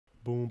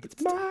Boom. It's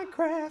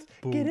Minecraft.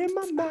 Boom. Get in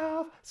my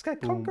mouth. Sky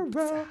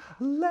Conqueror.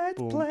 Let's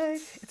Boom. play.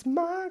 It's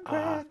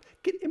Minecraft.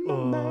 Get in my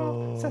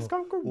mouth. Sky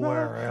Conqueror.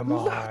 Where am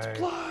Let's I?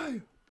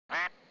 play.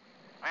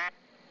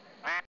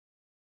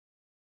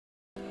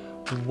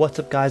 What's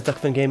up, guys?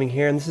 Duckfin Gaming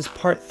here, and this is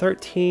part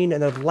 13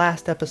 and the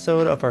last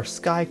episode of our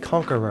Sky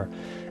Conqueror.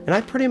 And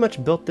I pretty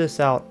much built this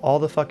out all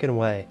the fucking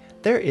way.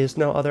 There is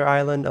no other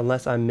island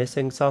unless I'm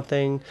missing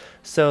something.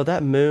 So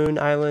that moon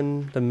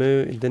island, the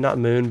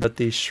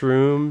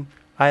shroom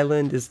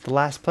island is the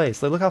last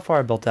place. Like, look how far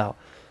I built out.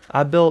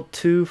 I built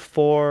two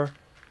full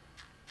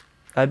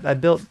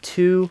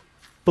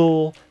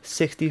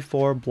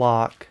 64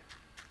 block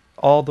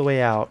all the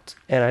way out,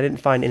 and I didn't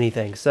find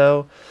anything.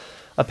 So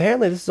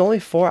apparently this is only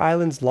 4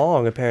 islands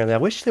long, apparently. I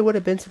wish there would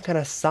have been some kind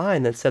of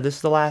sign that said this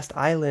is the last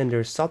island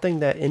or something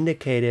that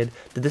indicated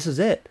that this is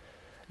it.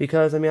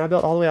 Because, I mean, I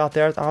built all the way out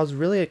there. I was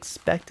really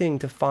expecting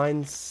to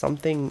find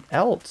something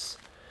else.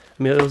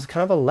 I mean, it was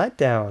kind of a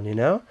letdown, you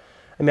know?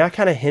 I mean, I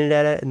kind of hinted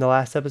at it in the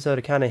last episode.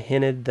 I kind of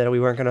hinted that we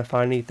weren't going to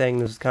find anything.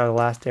 This was kind of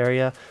the last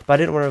area. But I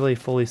didn't want to really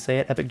fully say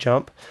it. Epic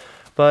jump.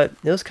 But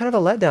it was kind of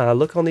a letdown. I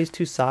look on these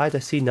two sides. I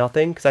see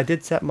nothing. Because I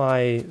did set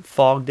my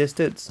fog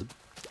distance.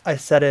 I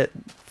set it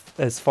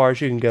as far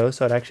as you can go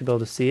so I'd actually be able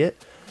to see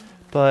it.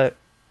 But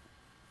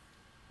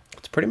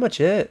that's pretty much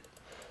it.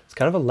 It's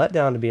kind of a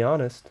letdown, to be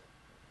honest.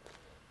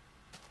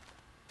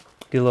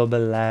 Get a little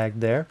bit of lag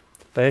there.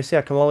 But you see,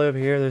 I come all the way over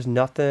here. There's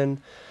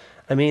nothing.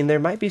 I mean, there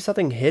might be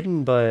something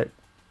hidden, but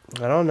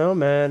I don't know,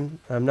 man.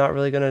 I'm not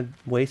really going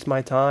to waste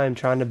my time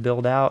trying to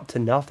build out to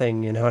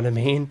nothing, you know what I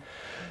mean?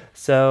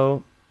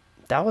 So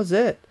that was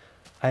it.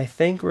 I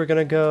think we're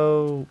going to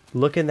go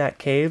look in that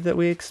cave that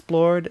we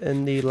explored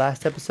in the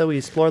last episode. We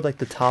explored like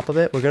the top of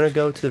it. We're going to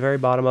go to the very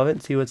bottom of it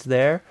and see what's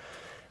there.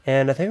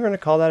 And I think we're going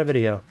to call that a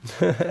video.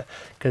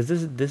 Because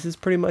this is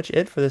pretty much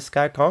it for the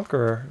Sky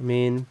Conqueror. I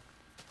mean,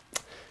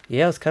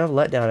 yeah, it was kind of a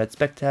letdown. I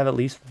expect to have at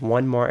least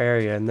one more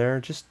area, and there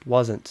just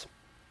wasn't.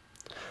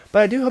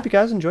 But I do hope you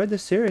guys enjoyed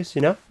this series,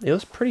 you know? It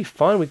was pretty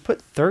fun. We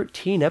put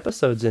 13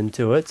 episodes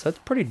into it, so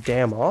that's pretty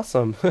damn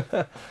awesome.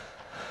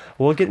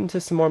 We'll get into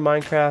some more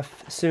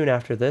Minecraft soon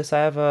after this. I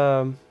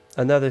have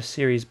another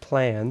series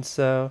planned,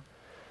 so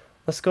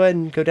let's go ahead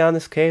and go down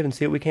this cave and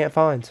see what we can't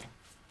find.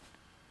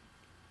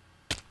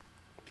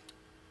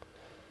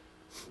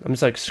 I'm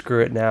just like,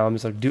 screw it now. I'm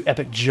just like, do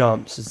epic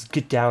jumps. Just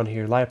get down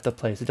here, light up the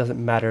place. It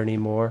doesn't matter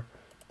anymore.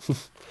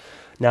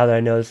 Now that I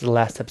know this is the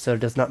last episode, it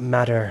does not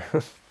matter.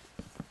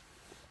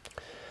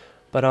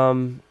 But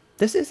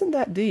this isn't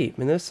that deep. I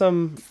mean, there's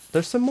some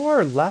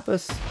more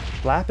lapis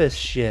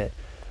shit.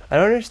 I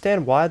don't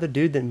understand why the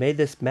dude that made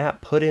this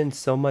map put in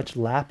so much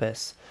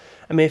lapis.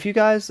 I mean, if you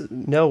guys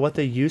know what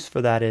the use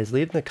for that is,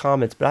 leave in the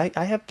comments. But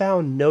I have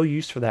found no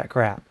use for that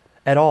crap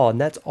at all,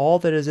 and that's all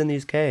that is in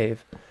these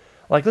caves.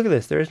 Like, look at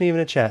this. There isn't even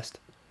a chest.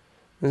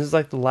 This is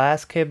like the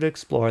last cave to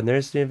explore, and there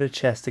isn't even a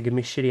chest to give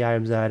me shitty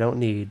items that I don't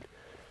need.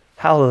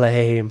 How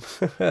lame.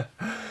 But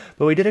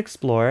we did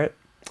explore it.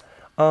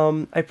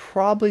 I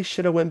probably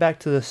should have went back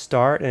to the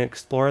start and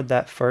explored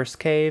that first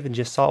cave and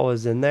just saw what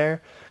was in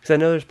there. Because I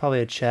know there's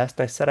probably a chest,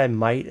 and I said I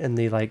might in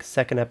the, like,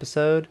 second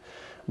episode.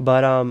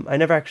 But, I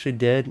never actually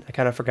did. I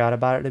kind of forgot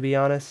about it, to be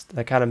honest.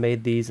 I kind of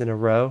made these in a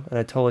row, and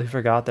I totally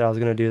forgot that I was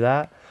going to do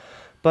that.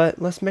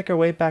 But let's make our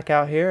way back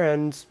out here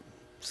and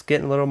just get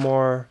in a little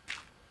more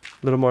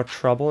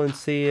trouble and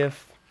see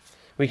if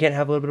we can't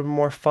have a little bit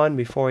more fun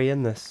before we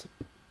end this.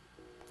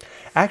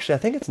 Actually, I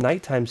think it's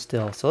nighttime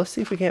still, so let's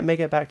see if we can't make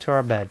it back to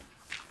our bed.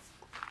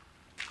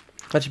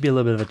 That should be a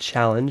little bit of a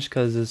challenge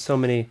because there's so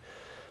many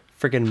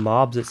freaking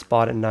mobs that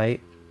spawn at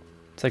night.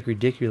 It's like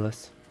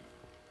ridiculous.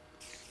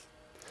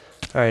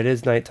 Alright, it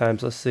is nighttime,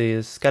 so let's see.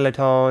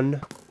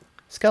 Skeleton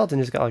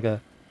just got like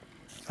a...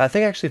 I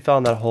think I actually fell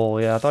in that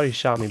hole. Yeah, I thought he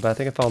shot me, but I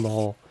think I fell in the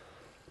hole.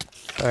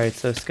 Alright,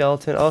 so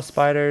skeleton. Oh,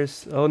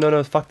 spiders. Oh,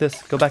 no, fuck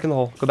this. Go back in the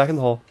hole. Go back in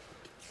the hole.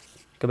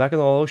 Go back in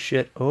the hole. Oh,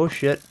 shit. Oh,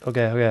 shit.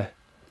 Okay.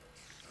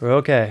 We're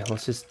okay.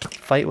 Let's just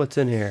fight what's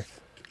in here.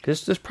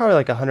 Because there's probably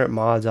like 100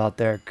 mods out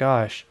there.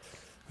 Gosh.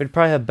 We'd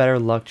probably have better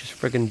luck just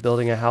freaking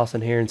building a house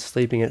in here and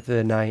sleeping it through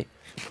the night.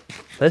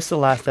 This is the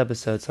last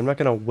episode, so I'm not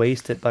going to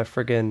waste it by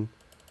freaking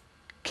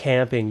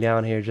camping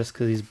down here just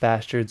because these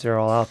bastards are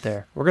all out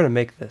there. We're going to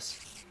make this.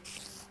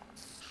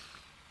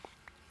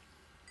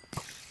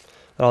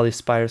 Let all these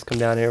spiders come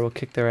down here. We'll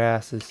kick their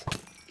asses.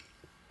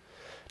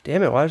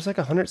 Damn it, why there's like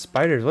 100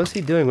 spiders? What's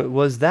he doing?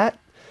 Was that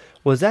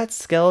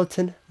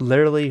skeleton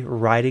literally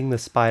riding the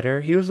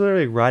spider? He was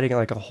literally riding it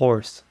like a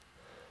horse.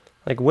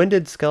 Like, when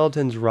did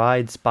skeletons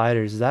ride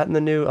spiders? Is that in the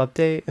new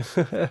update?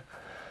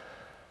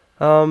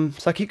 So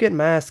I keep getting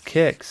my ass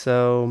kicked,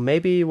 so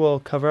maybe we'll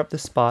cover up the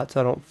spot so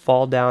I don't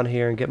fall down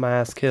here and get my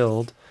ass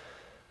killed.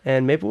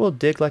 And maybe we'll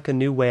dig like a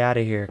new way out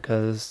of here,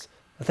 because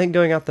I think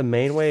going out the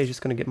main way is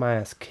just going to get my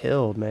ass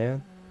killed,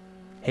 man.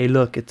 Hey,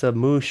 look, it's a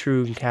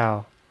mushroom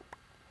cow.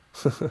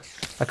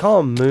 I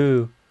call them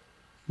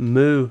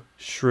moo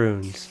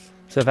shrooms.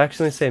 So if I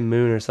accidentally say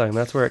moon or something,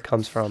 that's where it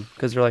comes from.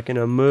 Because they're like, you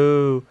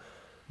know,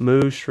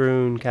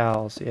 mushroom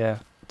cows. Yeah,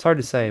 it's hard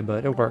to say,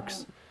 but it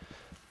works.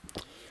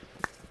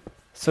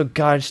 So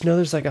God, I just know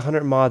there's like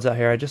 100 mods out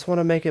here. I just want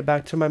to make it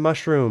back to my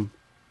mushroom.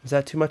 Is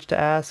that too much to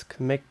ask?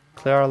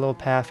 Clear our little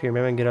path here.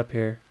 Maybe I can get up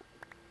here.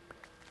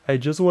 I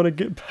just want to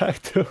get back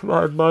to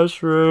my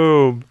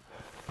mushroom.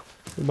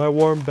 In my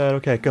warm bed.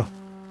 Okay, go.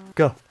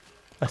 Go.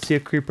 I see a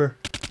creeper.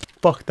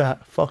 Fuck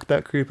that. Fuck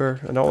that creeper.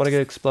 I don't want to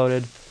get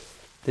exploded.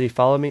 Did he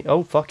follow me?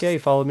 Oh, fuck yeah, he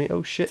followed me.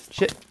 Oh, shit.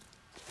 Shit.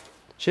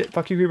 Shit.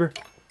 Fuck you, creeper.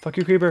 Fuck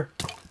you, creeper.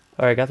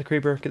 Alright, got the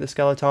creeper. Get the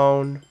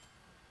skeleton.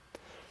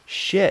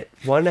 Shit.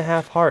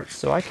 1.5 hearts.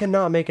 So I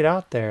cannot make it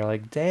out there.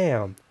 Like,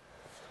 damn.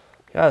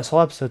 Yeah, this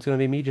whole episode's going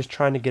to be me just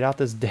trying to get out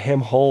this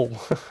damn hole.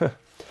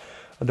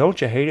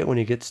 Don't you hate it when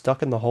you get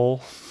stuck in the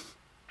hole?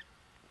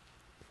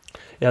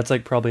 Yeah, it's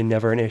like probably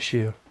never an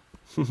issue.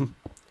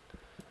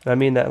 I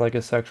mean that in like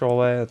a sexual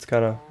way. That's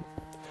kind of...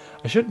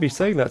 I shouldn't be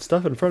saying that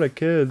stuff in front of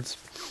kids.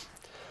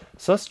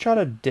 So let's try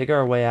to dig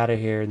our way out of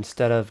here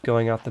instead of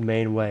going out the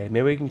main way.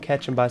 Maybe we can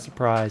catch him by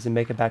surprise and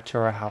make it back to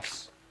our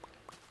house.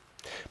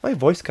 My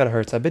voice kind of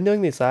hurts. I've been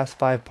doing these last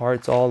 5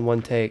 parts all in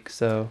one take,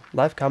 so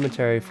live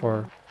commentary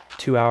for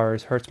 2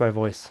 hours hurts my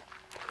voice.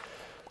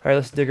 Alright,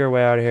 let's dig our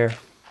way out of here.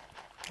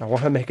 I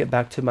want to make it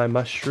back to my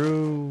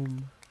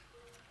mushroom.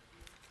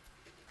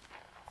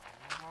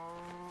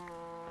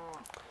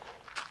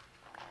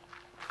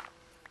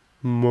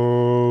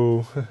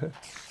 Moo.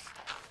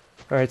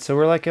 Alright, so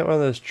we're like at one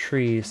of those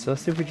trees. So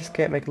let's see if we just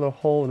can't make a little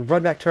hole and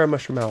run back to our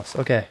mushroom house.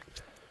 Okay.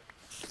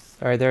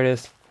 Alright, there it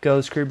is.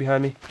 Go, screw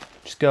behind me.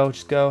 Just go,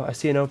 just go. I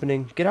see an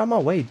opening. Get out of my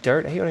way,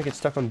 dirt. I hate when I get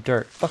stuck on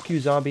dirt. Fuck you,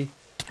 zombie.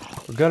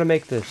 We're gonna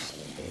make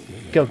this.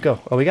 Go, go.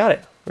 Oh, we got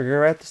it. We're going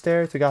right up the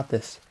stairs. We got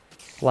this.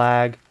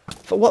 Lag.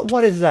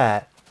 What is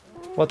that?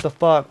 What the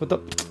fuck? What the...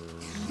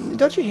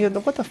 Don't you hear the...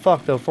 What the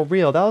fuck, though? For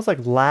real. That was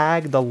like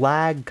lag. The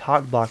lag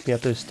cock blocked me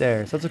up those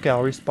stairs. That's okay.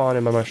 I'll respawn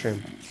in my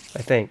mushroom.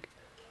 I think.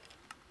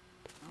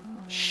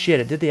 Shit,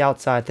 it did the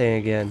outside thing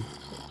again.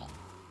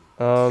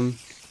 Alright,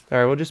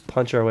 we'll just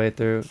punch our way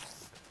through.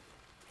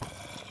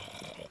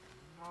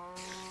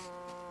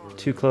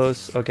 Too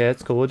close. Okay,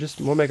 that's cool.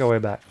 We'll make our way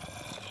back.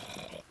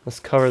 Let's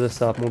cover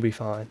this up and we'll be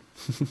fine.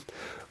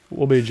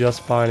 We'll be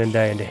just fine and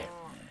dandy.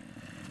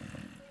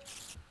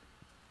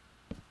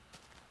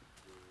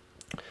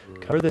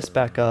 Cover this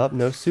back up.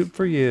 No soup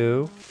for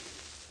you.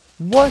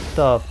 What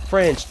the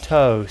French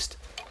toast?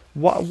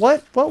 What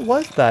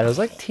was that? It was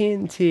like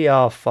TNT.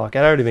 Oh, fuck.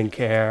 I don't even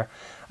care.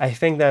 I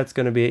think that's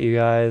going to be it, you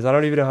guys. I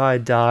don't even know how I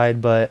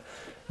died, but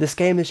this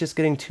game is just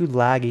getting too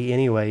laggy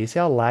anyway. You see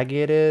how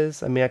laggy it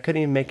is? I mean, I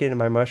couldn't even make it in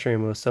my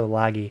mushroom. It was so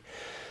laggy.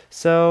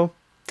 So,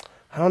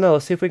 I don't know.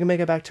 Let's see if we can make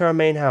it back to our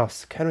main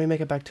house. Can we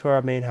make it back to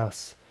our main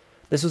house?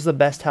 This was the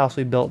best house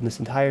we built in this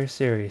entire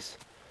series.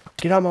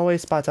 Get out of my way,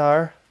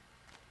 Spatar.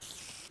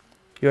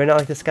 You are not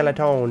like the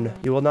skeleton.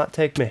 You will not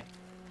take me.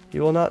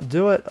 You will not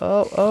do it.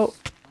 Oh,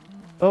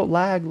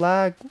 lag,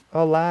 lag.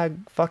 Oh,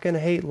 lag. Fucking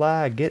hate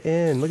lag. Get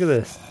in. Look at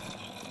this.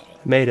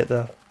 I made it,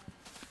 though.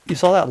 You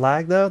saw that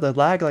lag, though? The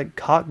lag, like,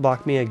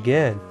 cock-blocked me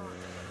again.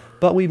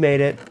 But we made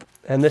it,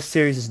 and this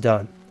series is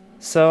done.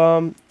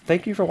 So,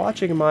 thank you for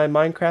watching my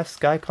Minecraft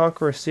Sky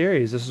Conqueror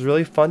series. This was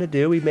really fun to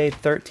do. We made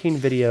 13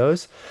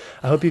 videos.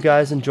 I hope you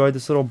guys enjoyed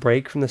this little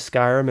break from the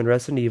Skyrim and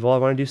Resident Evil. I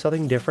want to do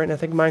something different, and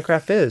I think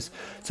Minecraft is.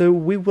 So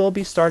we will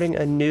be starting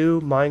a new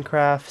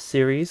Minecraft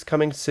series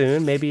coming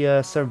soon, maybe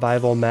a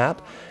survival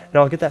map. And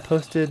I'll get that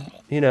posted,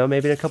 you know,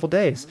 maybe in a couple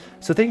days.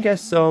 So thank you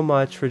guys so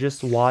much for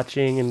just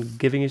watching and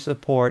giving your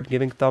support,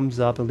 giving thumbs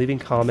up and leaving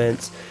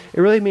comments. It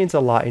really means a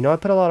lot. You know, I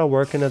put a lot of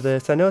work into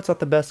this. I know it's not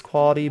the best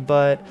quality,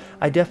 but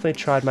I definitely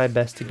tried my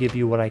best to give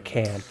you what I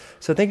can.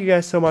 So thank you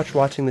guys so much for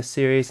watching this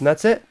series. And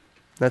that's it.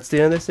 That's the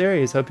end of the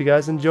series. Hope you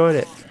guys enjoyed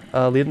it.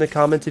 Leave in the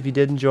comments if you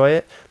did enjoy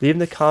it. Leave in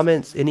the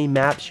comments any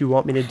maps you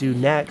want me to do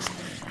next.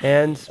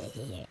 And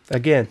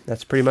again,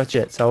 that's pretty much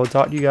it. So I will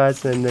talk to you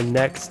guys in the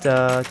next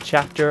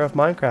chapter of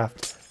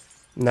Minecraft.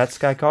 And that's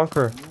Sky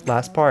Conqueror.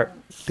 Last part.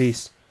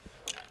 Peace.